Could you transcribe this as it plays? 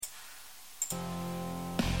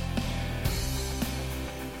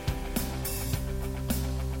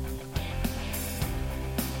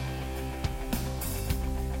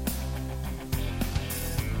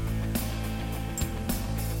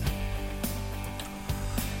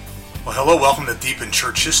Well, hello, welcome to Deep in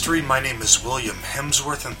Church History. My name is William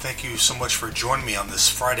Hemsworth, and thank you so much for joining me on this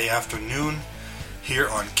Friday afternoon here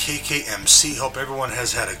on KKMC. Hope everyone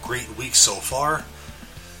has had a great week so far.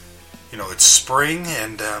 You know, it's spring,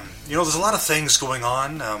 and there's a lot of things going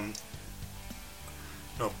on.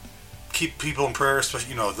 Keep people in prayer,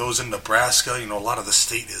 especially those in Nebraska. A lot of the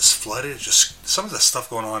state is flooded. Just some of the stuff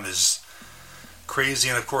going on is crazy,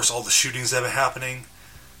 and of course, all the shootings that have been happening.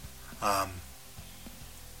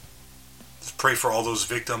 Pray for all those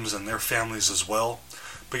victims and their families as well.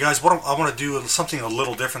 But guys, what I want to do is something a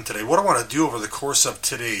little different today. What I want to do over the course of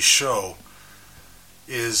today's show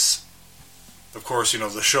is, of course,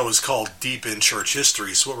 the show is called Deep in Church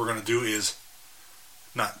History. So what we're going to do is,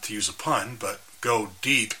 not to use a pun, but go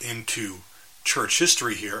deep into church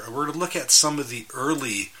history here. And we're going to look at some of the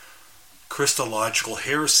early Christological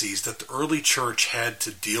heresies that the early church had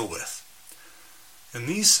to deal with. And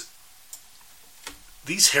these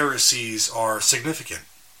heresies are significant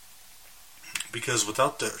because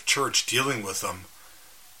without the church dealing with them,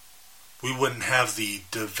 we wouldn't have the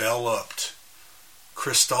developed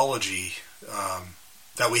Christology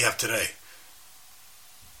that we have today.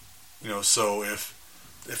 So if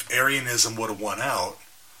Arianism would have won out,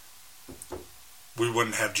 we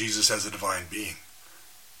wouldn't have Jesus as a divine being.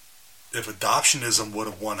 If adoptionism would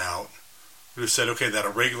have won out, we would have said, okay, that a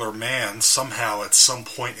regular man somehow at some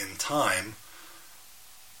point in time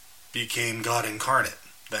became God incarnate.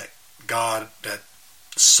 That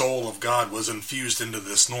soul of God was infused into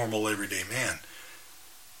this normal everyday man.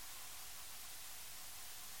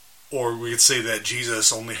 Or we could say that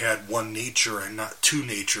Jesus only had one nature and not two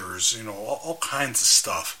natures, all kinds of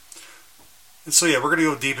stuff. And so we're going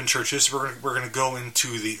to go deep in church history. We're going to go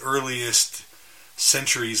into the earliest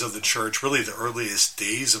centuries of the church, really the earliest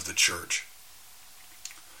days of the church.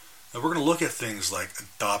 And we're going to look at things like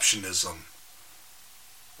adoptionism,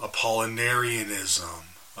 Apollinarianism,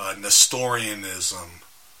 Nestorianism,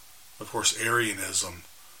 of course Arianism,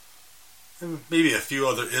 and maybe a few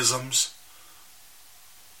other isms.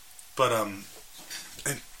 But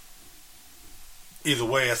either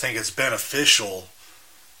way, I think it's beneficial.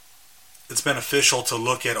 It's beneficial to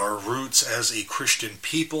look at our roots as a Christian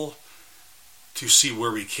people, to see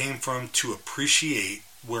where we came from, to appreciate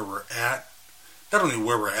where we're at. Not only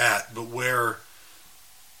where we're at, but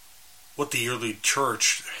what the early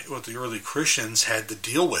church, what the early Christians had to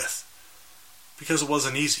deal with, because it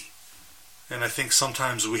wasn't easy. And I think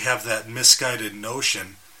sometimes we have that misguided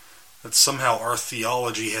notion that somehow our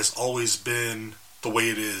theology has always been the way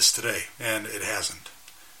it is today, and it hasn't.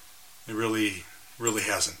 It really, really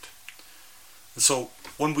hasn't. And so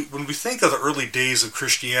when we think of the early days of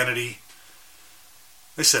Christianity,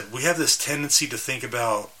 like I said, we have this tendency to think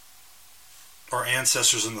about our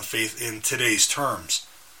ancestors in the faith in today's terms.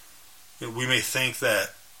 We may think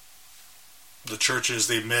that the churches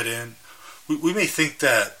they met in, we may think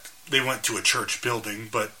that they went to a church building,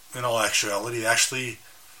 but in all actuality, they actually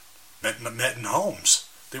met in homes.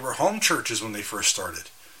 They were home churches when they first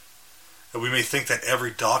started. And we may think that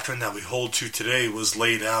every doctrine that we hold to today was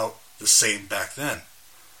laid out the same back then.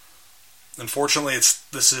 Unfortunately,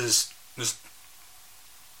 this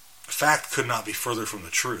fact could not be further from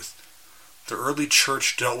the truth. The early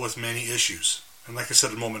church dealt with many issues. And like I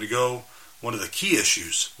said a moment ago, one of the key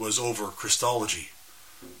issues was over Christology,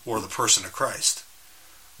 or the person of Christ.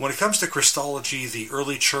 When it comes to Christology, the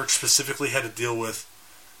early church specifically had to deal with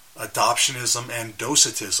adoptionism and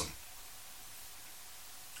docetism.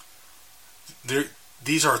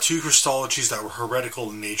 These are two Christologies that were heretical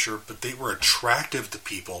in nature, but they were attractive to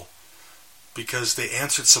people because they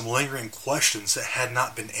answered some lingering questions that had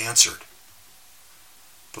not been answered.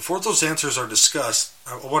 Before those answers are discussed,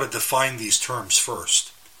 I want to define these terms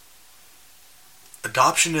first.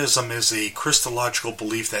 Adoptionism is a Christological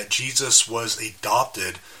belief that Jesus was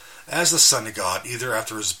adopted as the Son of God, either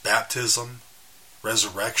after his baptism,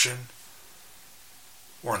 resurrection,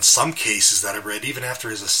 or in some cases that I read, even after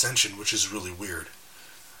his ascension, which is really weird.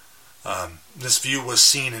 This view was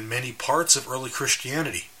seen in many parts of early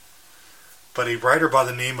Christianity, but a writer by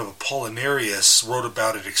the name of Apollinarius wrote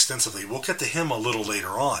about it extensively. We'll get to him a little later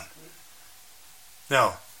on.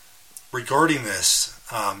 Now, regarding this,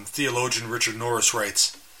 theologian Richard Norris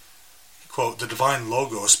writes, quote, "The divine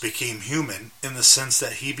Logos became human in the sense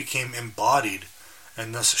that he became embodied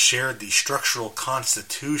and thus shared the structural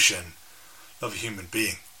constitution of a human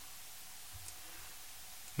being."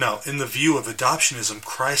 Now, in the view of adoptionism,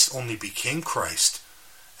 Christ only became Christ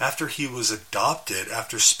after he was adopted,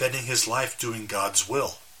 after spending his life doing God's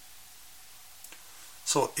will.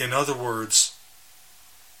 So, in other words,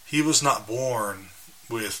 he was not born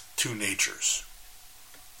with two natures.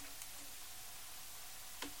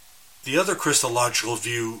 The other Christological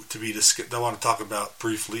view that I want to talk about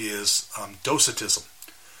briefly is Docetism.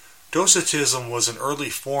 Docetism was an early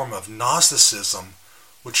form of Gnosticism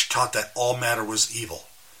which taught that all matter was evil.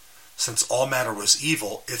 Since all matter was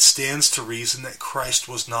evil, it stands to reason that Christ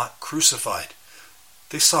was not crucified.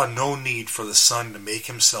 They saw no need for the Son to make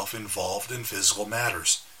himself involved in physical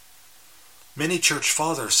matters. Many church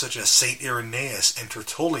fathers such as St. Irenaeus and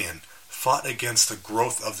Tertullian fought against the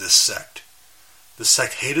growth of this sect. The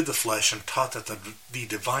sect hated the flesh and taught that the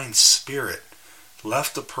divine spirit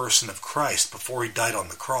left the person of Christ before he died on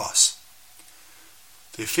the cross.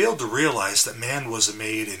 They failed to realize that man was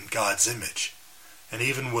made in God's image, and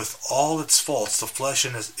even with all its faults, the flesh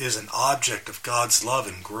is an object of God's love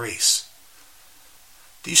and grace.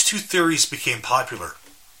 These two theories became popular,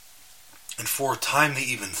 and for a time they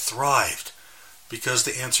even thrived, because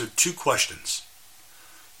they answered two questions.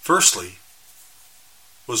 Firstly,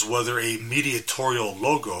 was whether a mediatorial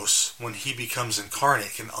logos, when he becomes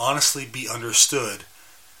incarnate, can honestly be understood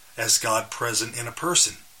as God present in a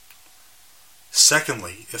person.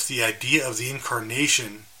 Secondly, if the idea of the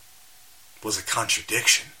incarnation was a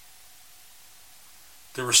contradiction.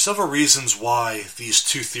 There were several reasons why these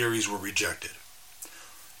two theories were rejected.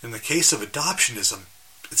 In the case of adoptionism,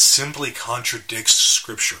 it simply contradicts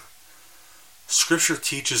Scripture. Scripture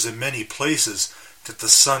teaches in many places that the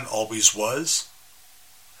Son always was,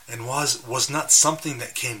 and was not something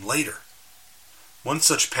that came later. One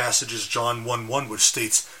such passage is John 1:1, which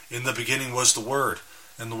states, "In the beginning was the Word,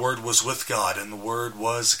 and the Word was with God, and the Word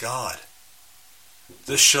was God."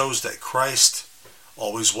 This shows that Christ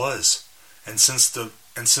always was, and since the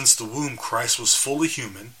womb, Christ was fully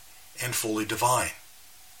human and fully divine.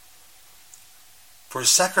 For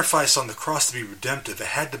his sacrifice on the cross to be redemptive, it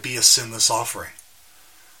had to be a sinless offering.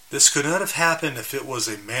 This could not have happened if it was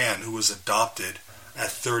a man who was adopted at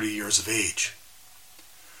 30 years of age.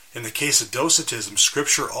 In the case of Docetism,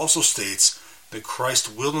 Scripture also states that Christ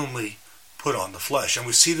willingly put on the flesh. And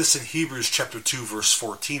we see this in Hebrews chapter 2, verse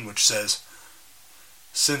 14, which says,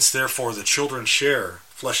 "Since therefore the children share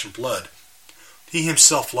flesh and blood, he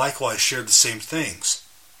himself likewise shared the same things,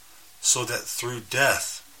 so that through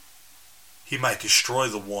death he might destroy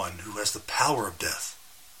the one who has the power of death,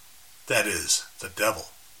 that is, the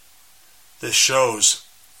devil." This shows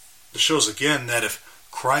again that if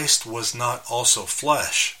Christ was not also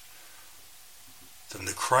flesh, then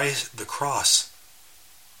the cross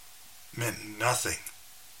meant nothing,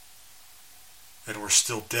 and we're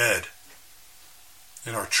still dead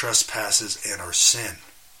in our trespasses and our sin.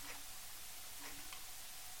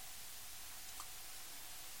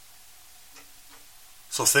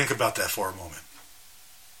 So think about that for a moment.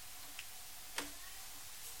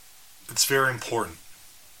 It's very important.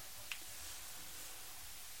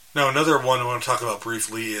 Now, another one I want to talk about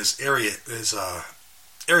briefly is Arianism.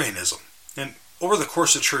 And over the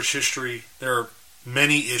course of church history, there are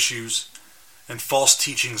many issues and false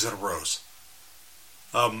teachings that arose.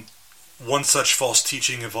 One such false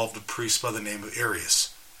teaching involved a priest by the name of Arius.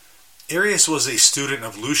 Arius was a student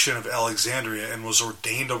of Lucian of Alexandria and was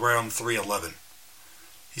ordained around 311.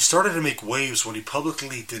 He started to make waves when he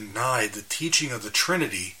publicly denied the teaching of the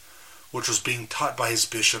Trinity, which was being taught by his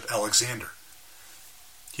bishop Alexander.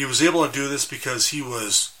 He was able to do this because he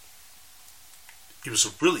was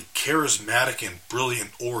a really charismatic and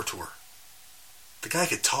brilliant orator. The guy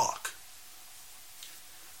could talk.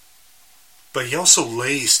 But he also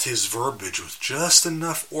laced his verbiage with just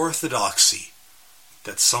enough orthodoxy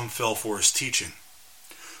that some fell for his teaching.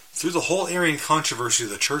 Through the whole Arian controversy,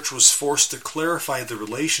 the church was forced to clarify the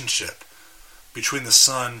relationship between the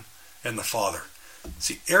Son and the Father.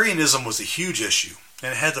 See, Arianism was a huge issue,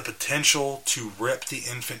 and it had the potential to rip the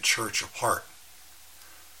infant church apart.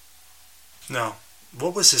 Now,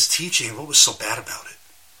 what was his teaching? What was so bad about it?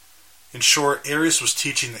 In short, Arius was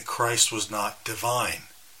teaching that Christ was not divine.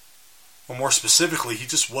 Or more specifically, he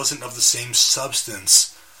just wasn't of the same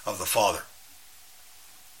substance of the Father.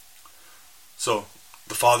 So,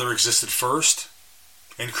 the Father existed first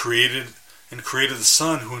and created the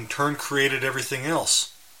Son, who in turn created everything else,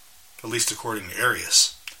 at least according to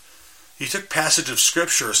Arius. He took passages of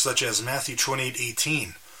Scripture such as Matthew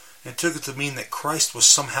 28:18 and took it to mean that Christ was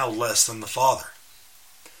somehow less than the Father.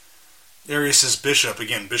 Arius' bishop,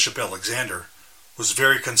 again Bishop Alexander, was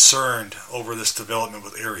very concerned over this development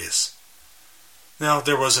with Arius. Now,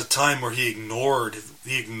 there was a time where he ignored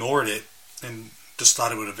it and just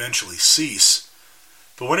thought it would eventually cease.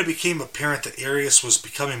 But when it became apparent that Arius was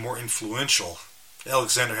becoming more influential,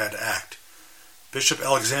 Alexander had to act. Bishop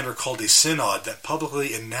Alexander called a synod that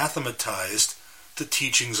publicly anathematized the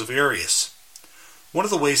teachings of Arius. One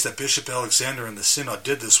of the ways that Bishop Alexander and the synod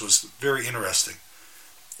did this was very interesting.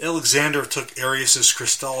 Alexander took Arius'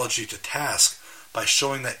 Christology to task by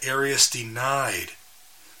showing that Arius denied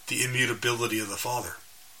the immutability of the Father.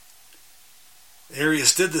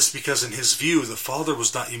 Arius did this because in his view the Father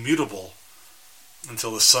was not immutable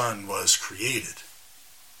until the Son was created.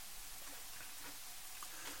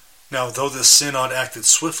 Now, though this synod acted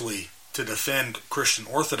swiftly to defend Christian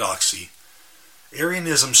orthodoxy,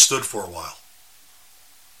 Arianism stood for a while.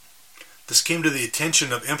 This came to the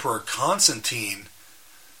attention of Emperor Constantine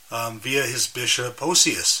via his bishop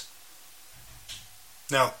Osius.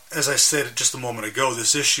 Now, as I said just a moment ago,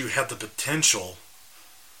 this issue had the potential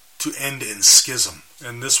to end in schism,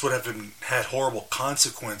 and this would have had horrible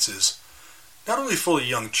consequences, not only for the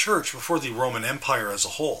young church, but for the Roman Empire as a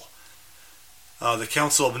whole. The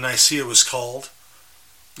Council of Nicaea was called,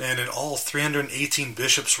 and in all 318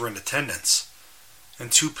 bishops were in attendance,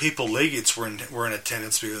 and 2 papal legates were in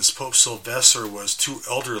attendance because Pope Sylvester was too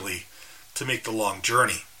elderly to make the long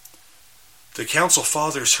journey. The Council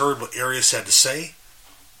Fathers heard what Arius had to say,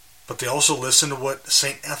 but they also listened to what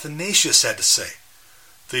St. Athanasius had to say.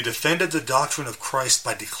 They defended the doctrine of Christ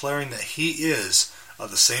by declaring that he is of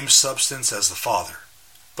the same substance as the Father,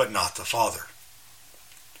 but not the Father.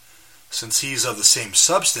 Since he is of the same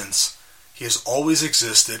substance, he has always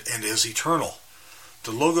existed and is eternal.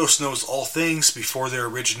 The Logos knows all things before their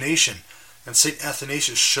origination, and St.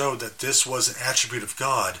 Athanasius showed that this was an attribute of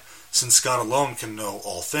God, since God alone can know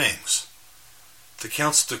all things. The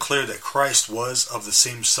Council declared that Christ was of the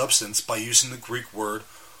same substance by using the Greek word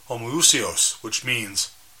homoousios, which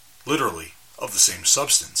means, literally, of the same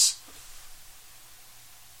substance.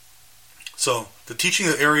 So, the teaching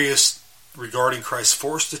of Arius regarding Christ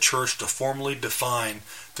forced the Church to formally define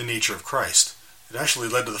the nature of Christ. It actually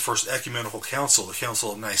led to the First Ecumenical Council, the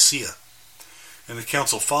Council of Nicaea. And the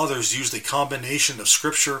Council Fathers used a combination of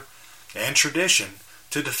Scripture and tradition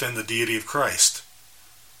to defend the deity of Christ.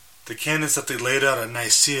 The canons that they laid out at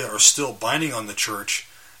Nicaea are still binding on the Church,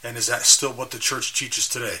 and is that still what the Church teaches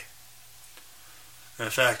today. And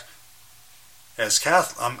in fact, as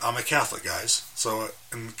Catholic, I'm a Catholic, guys, so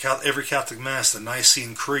in every Catholic Mass, the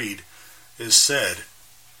Nicene Creed is said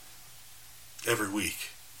every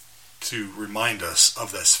week to remind us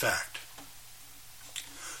of this fact.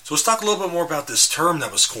 So let's talk a little bit more about this term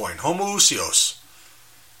that was coined, homoousios.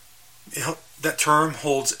 That term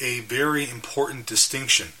holds a very important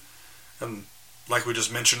distinction. And like we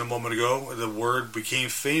just mentioned a moment ago, the word became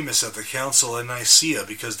famous at the Council of Nicaea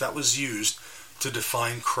because that was used to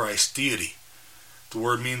define Christ's deity. The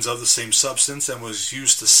word means of the same substance and was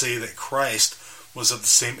used to say that Christ was of the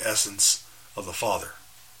same essence of the Father.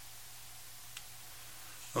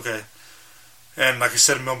 Okay, and like I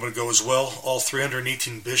said a moment ago as well, all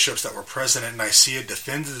 318 bishops that were present at Nicaea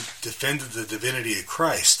defended the divinity of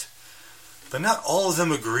Christ, but not all of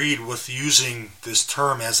them agreed with using this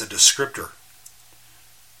term as a descriptor.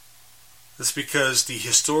 That's because the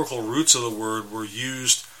historical roots of the word were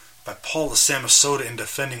used by Paul of Samosata in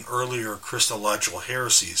defending earlier Christological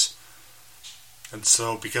heresies. And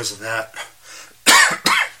so because of that,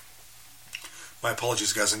 my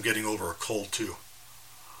apologies guys, I'm getting over a cold too.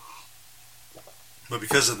 But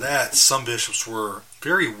because of that, some bishops were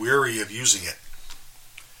very weary of using it.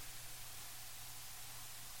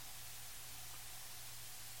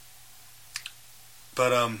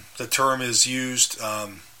 But the term is used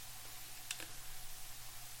to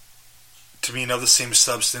mean of the same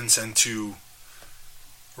substance and to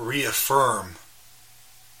reaffirm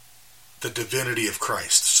the divinity of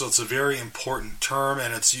Christ. So it's a very important term,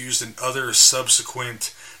 and it's used in other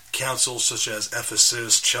subsequent councils such as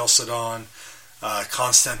Ephesus, Chalcedon,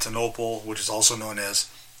 Constantinople, which is also known as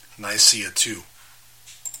Nicaea II.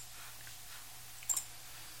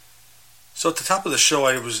 So at the top of the show,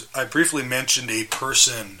 I briefly mentioned a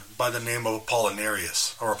person by the name of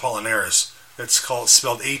Apollinaris. It's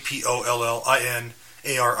spelled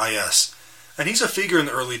Apollinarius, and he's a figure in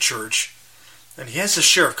the early church, and he has his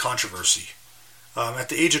share of controversy. At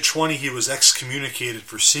the age of 20, he was excommunicated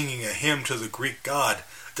for singing a hymn to the Greek god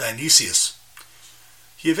Dionysius.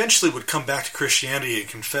 He eventually would come back to Christianity and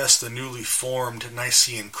confess the newly formed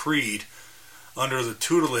Nicene Creed under the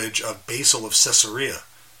tutelage of Basil of Caesarea.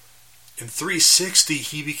 In 360,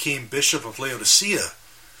 he became Bishop of Laodicea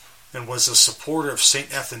and was a supporter of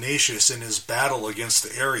St. Athanasius in his battle against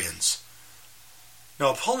the Arians.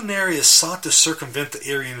 Now, Apollinarius sought to circumvent the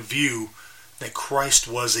Arian view that Christ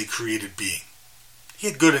was a created being. He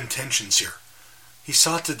had good intentions here. He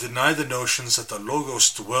sought to deny the notions that the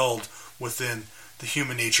Logos dwelled within the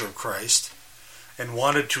human nature of Christ, and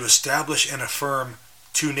wanted to establish and affirm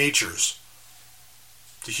 2 natures,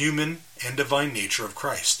 the human and divine nature of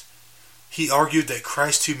Christ. He argued that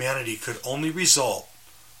Christ's humanity could only result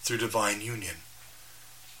through divine union.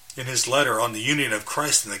 In his letter on the union of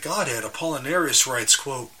Christ and the Godhead, Apollinarius writes,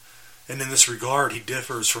 quote, "And in this regard he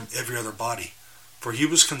differs from every other body, for he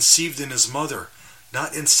was conceived in his mother,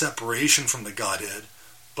 not in separation from the Godhead,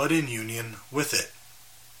 but in union with it."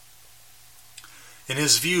 In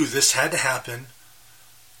his view, this had to happen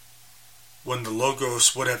when the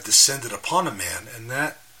Logos would have descended upon a man, and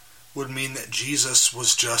that would mean that Jesus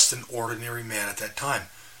was just an ordinary man at that time.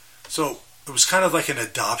 So it was kind of like an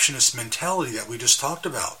adoptionist mentality that we just talked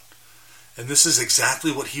about. And this is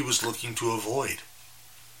exactly what he was looking to avoid.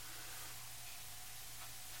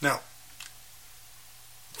 Now,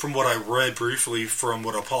 from what I read briefly from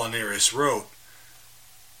what Apollinarius wrote,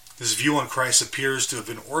 his view on Christ appears to have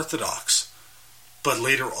been orthodox, but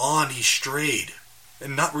later on he strayed,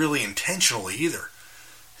 and not really intentionally either.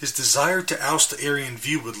 His desire to oust the Arian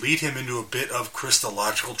view would lead him into a bit of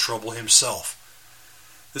Christological trouble himself.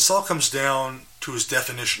 This all comes down to his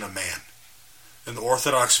definition of man. In the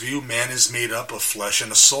Orthodox view, man is made up of flesh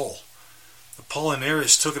and a soul.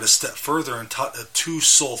 Apollinarius took it a step further and taught a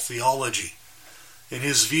two-soul theology. In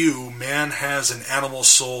his view, man has an animal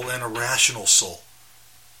soul and a rational soul.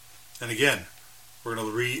 And again, we're going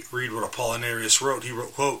to read what Apollinarius wrote. He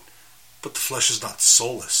wrote, quote, "But the flesh is not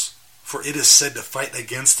soulless, for it is said to fight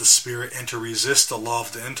against the spirit and to resist the law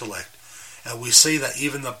of the intellect. And we say that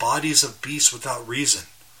even the bodies of beasts without reason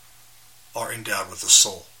are endowed with a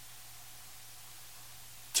soul."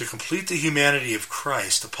 To complete the humanity of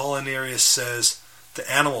Christ, Apollinarius says the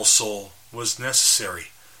animal soul was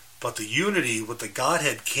necessary, but the unity with the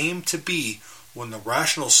Godhead came to be when the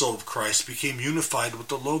rational soul of Christ became unified with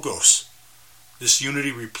the Logos. This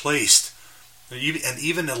unity replaced and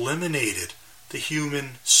even eliminated the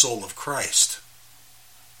human soul of Christ.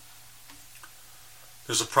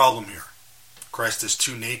 There's a problem here. Christ has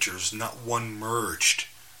two natures, not one merged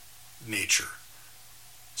nature.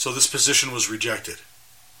 So this position was rejected.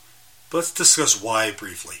 But let's discuss why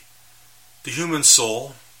briefly. The human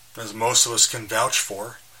soul, as most of us can vouch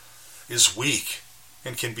for, is weak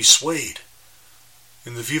and can be swayed.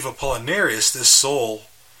 In the view of Apollinarius, this soul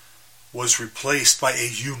was replaced by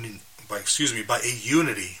a unity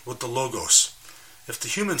with the Logos. If the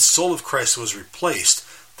human soul of Christ was replaced,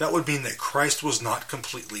 that would mean that Christ was not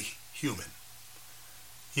completely human.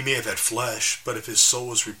 He may have had flesh, but if his soul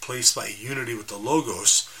was replaced by a unity with the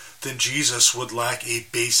Logos, then Jesus would lack a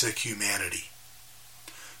basic humanity.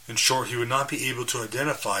 In short, he would not be able to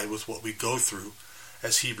identify with what we go through,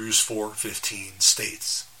 as Hebrews 4:15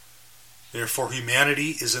 states. Therefore,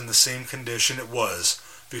 humanity is in the same condition it was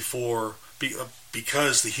before,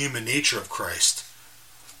 because the human nature of Christ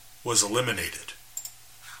was eliminated.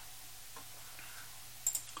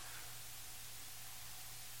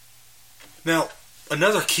 Now,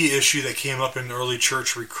 another key issue that came up in the early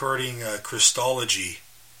church regarding Christology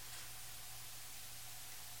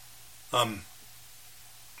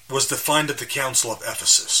was defined at the Council of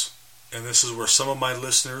Ephesus. And this is where some of my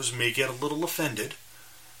listeners may get a little offended,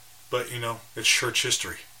 but it's church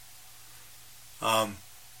history.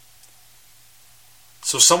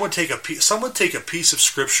 So some would take a piece of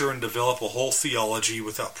scripture and develop a whole theology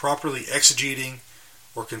without properly exegeting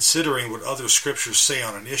or considering what other scriptures say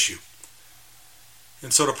on an issue.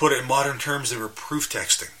 And so to put it in modern terms, they were proof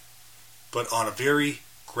texting, but on a very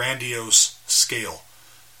grandiose scale.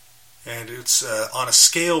 And it's on a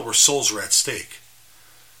scale where souls are at stake.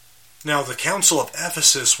 Now, the Council of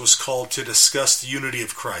Ephesus was called to discuss the unity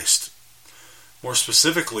of Christ. More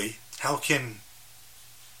specifically, how can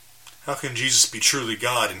Jesus be truly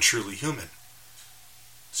God and truly human?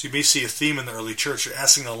 So you may see a theme in the early church. They're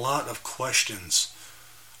asking a lot of questions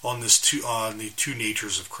on the two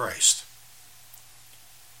natures of Christ.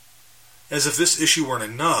 As if this issue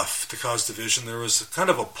weren't enough to cause division, there was kind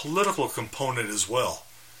of a political component as well.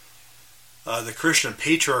 The Christian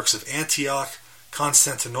patriarchs of Antioch,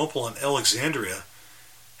 Constantinople, and Alexandria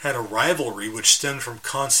had a rivalry which stemmed from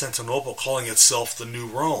Constantinople calling itself the New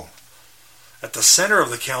Rome. At the center of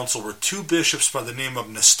the council were two bishops by the name of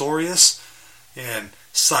Nestorius and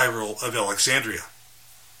Cyril of Alexandria.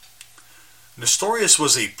 Nestorius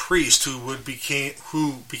was a priest who became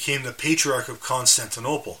the patriarch of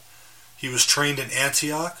Constantinople. He was trained in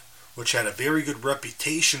Antioch, which had a very good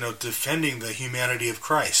reputation of defending the humanity of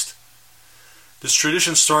Christ. This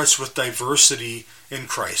tradition starts with diversity in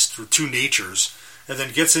Christ, through two natures, and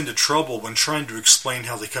then gets into trouble when trying to explain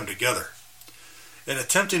how they come together. In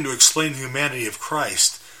attempting to explain the humanity of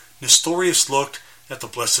Christ, Nestorius looked at the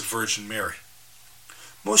Blessed Virgin Mary.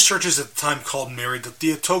 Most churches at the time called Mary the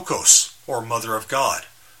Theotokos, or Mother of God.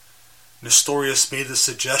 Nestorius made the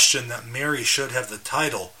suggestion that Mary should have the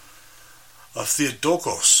title of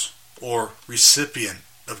Theotokos, or recipient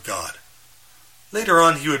of God. Later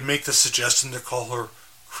on, he would make the suggestion to call her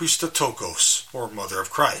Christotokos, or Mother of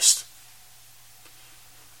Christ.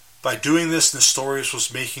 By doing this, Nestorius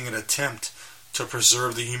was making an attempt to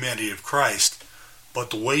preserve the humanity of Christ, but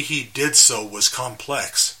the way he did so was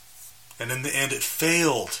complex, and in the end it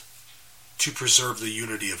failed to preserve the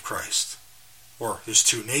unity of Christ, or his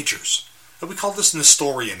two natures. And we call this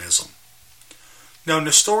Nestorianism. Now,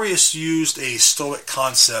 Nestorius used a Stoic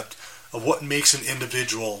concept of what makes an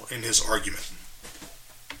individual in his argument.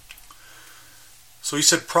 So he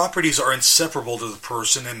said properties are inseparable to the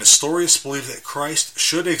person, and Nestorius believed that Christ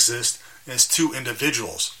should exist as two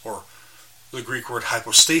individuals, or the Greek word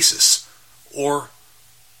hypostasis, or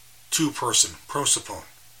two-person, prosopon.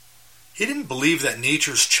 He didn't believe that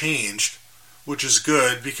natures changed, which is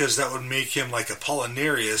good because that would make him like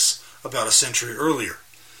Apollinarius about a century earlier.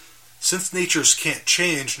 Since natures can't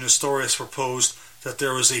change, Nestorius proposed that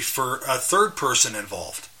there was a third person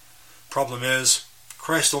involved. Problem is,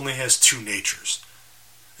 Christ only has two natures.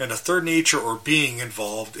 And a third nature or being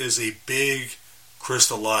involved is a big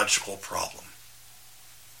Christological problem.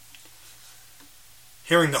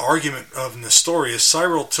 Hearing the argument of Nestorius,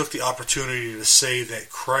 Cyril took the opportunity to say that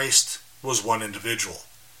Christ was one individual.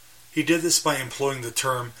 He did this by employing the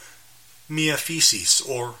term mia physis,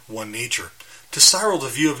 or one nature. To Cyril, the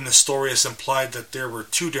view of Nestorius implied that there were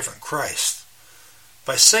two different Christs.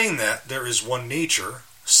 By saying that there is one nature,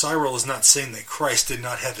 Cyril is not saying that Christ did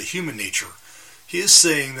not have a human nature. He is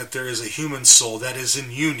saying that there is a human soul that is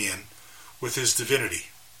in union with his divinity.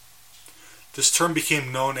 This term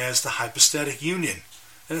became known as the hypostatic union,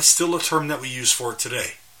 and it's still a term that we use for it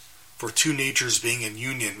today, for two natures being in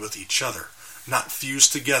union with each other, not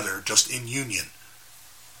fused together, just in union.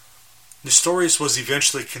 Nestorius was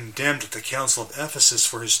eventually condemned at the Council of Ephesus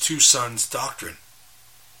for his two sons' doctrine.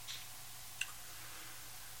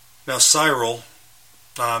 Now Cyril,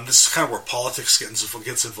 this is kind of where politics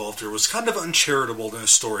gets involved here, was kind of uncharitable to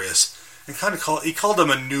Nestorius, and he called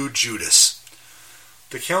him a new Judas.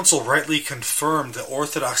 The council rightly confirmed the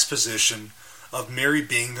orthodox position of Mary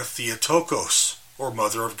being the Theotokos, or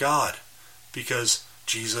Mother of God, because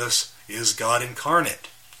Jesus is God incarnate,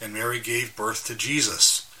 and Mary gave birth to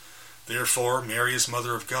Jesus. Therefore, Mary is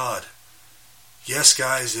Mother of God. Yes,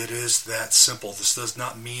 guys, it is that simple. This does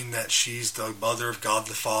not mean that she's the Mother of God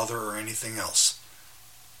the Father or anything else.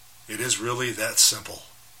 It is really that simple.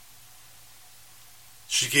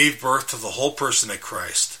 She gave birth to the whole person of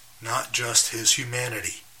Christ, not just his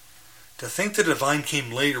humanity. To think the divine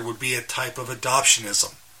came later would be a type of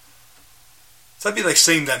adoptionism. So that'd be like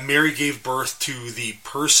saying that Mary gave birth to the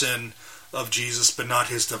person of Jesus but not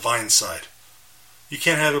his divine side. You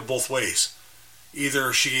can't have it both ways.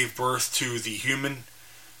 Either she gave birth to the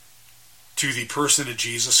person of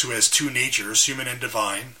Jesus who has two natures, human and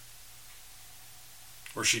divine,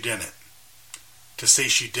 or she didn't. To say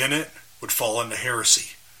she didn't would fall into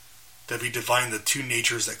heresy. That'd be denying the two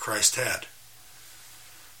natures that Christ had.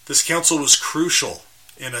 This council was crucial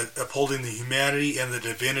in upholding the humanity and the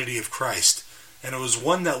divinity of Christ, and it was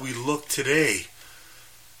one that we look today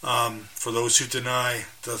for those who deny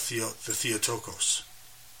the Theotokos.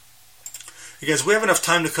 You guys, we have enough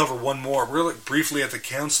time to cover one more. We're going to look briefly at the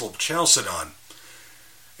Council of Chalcedon,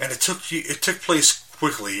 and it took place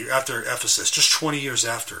quickly after Ephesus, just 20 years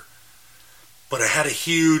after, but it had a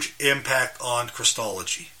huge impact on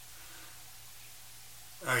Christology.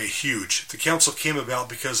 I mean, huge. The council came about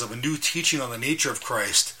because of a new teaching on the nature of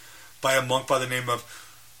Christ by a monk by the name of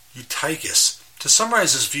Eutychus. To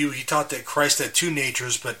summarize his view, he taught that Christ had two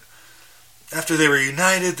natures, but after they were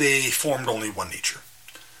united, they formed only one nature.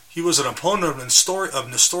 He was an opponent of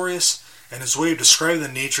Nestorius, and his way of describing the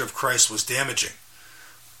nature of Christ was damaging.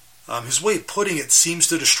 His way of putting it seems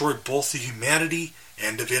to destroy both the humanity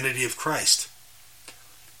and divinity of Christ.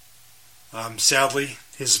 Sadly,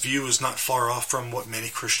 his view is not far off from what many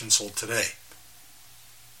Christians hold today.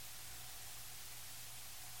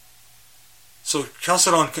 So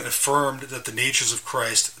Chalcedon affirmed that the natures of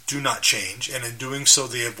Christ do not change, and in doing so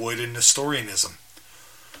they avoided Nestorianism.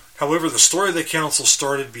 However, the story of the council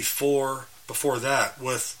started before that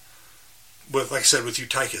with like I said, with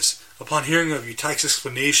Eutychus. Upon hearing of Eutychus'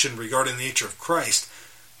 explanation regarding the nature of Christ,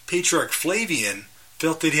 Patriarch Flavian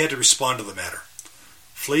felt that he had to respond to the matter.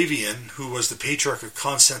 Flavian, who was the Patriarch of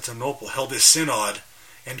Constantinople, held a synod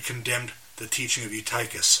and condemned the teaching of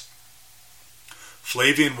Eutychus.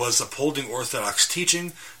 Flavian was upholding Orthodox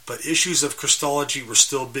teaching, but issues of Christology were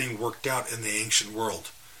still being worked out in the ancient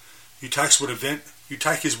world. Eutychus would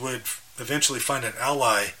eventually find an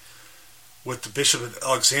ally with the Bishop of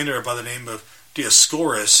Alexandria by the name of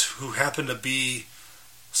Dioscorus, who happened to be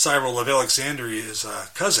Cyril of Alexandria's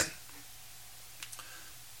cousin.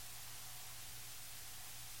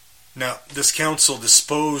 Now, this council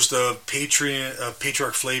disposed of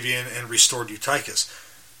Patriarch Flavian and restored Eutychus.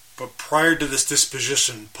 But prior to this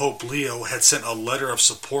disposition, Pope Leo had sent a letter of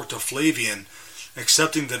support to Flavian,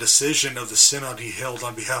 accepting the decision of the synod he held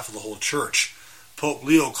on behalf of the whole church. Pope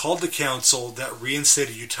Leo called the council that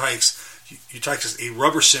reinstated Eutychus a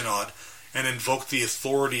rubber synod and invoked the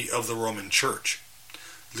authority of the Roman Church.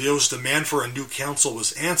 Leo's demand for a new council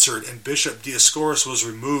was answered, and Bishop Dioscorus was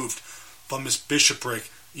removed from his bishopric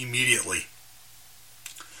immediately.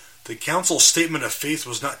 The council's statement of faith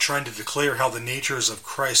was not trying to declare how the natures of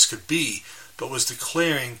Christ could be, but was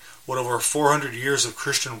declaring what over 400 years of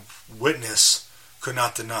Christian witness could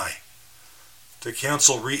not deny. The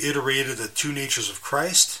council reiterated the two natures of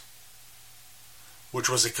Christ, which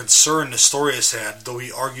was a concern Nestorius had, though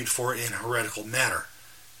he argued for it in a heretical manner.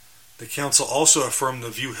 The council also affirmed the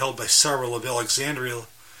view held by Cyril of Alexandria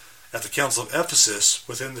at the Council of Ephesus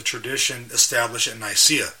within the tradition established at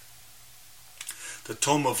Nicaea. The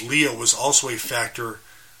tome of Leo was also a factor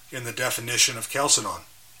in the definition of Chalcedon.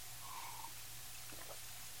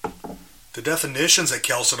 The definitions at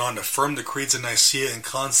Chalcedon affirm the creeds of Nicaea and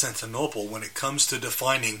Constantinople when it comes to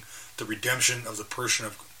defining the redemption and the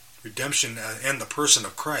person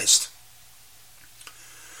of Christ.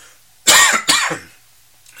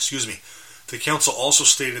 Excuse me. The council also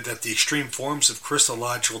stated that the extreme forms of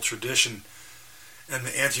Christological tradition and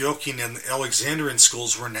the Antiochian and the Alexandrian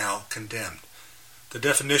schools were now condemned. The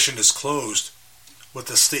definition is closed with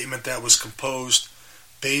a statement that was composed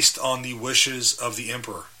based on the wishes of the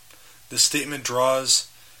emperor. This statement draws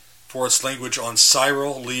for its language on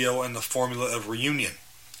Cyril, Leo, and the formula of reunion.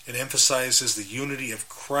 It emphasizes the unity of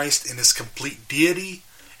Christ in his complete deity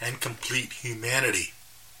and complete humanity.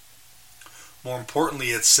 More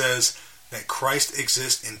importantly, it says that Christ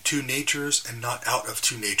exists in two natures and not out of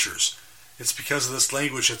two natures. It's because of this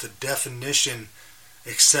language that the definition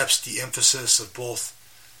accepts the emphasis of both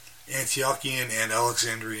Antiochian and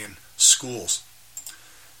Alexandrian schools.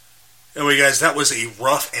 Anyway, guys, that was a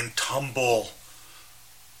rough and tumble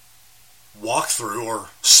walkthrough or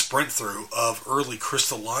sprint through of early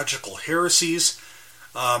Christological heresies.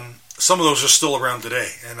 Some of those are still around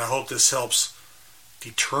today, and I hope this helps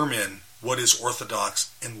determine what is orthodox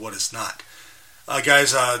and what is not.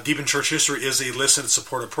 Guys, Deep in Church History is a listened and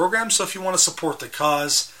supported program, so if you want to support the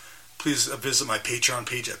cause, please visit my Patreon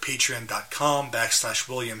page at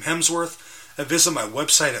patreon.com/William Hemsworth, and visit my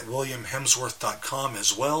website at williamhemsworth.com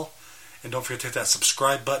as well. And don't forget to hit that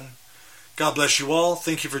subscribe button. God bless you all.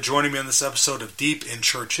 Thank you for joining me on this episode of Deep in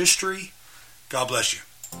Church History. God bless you.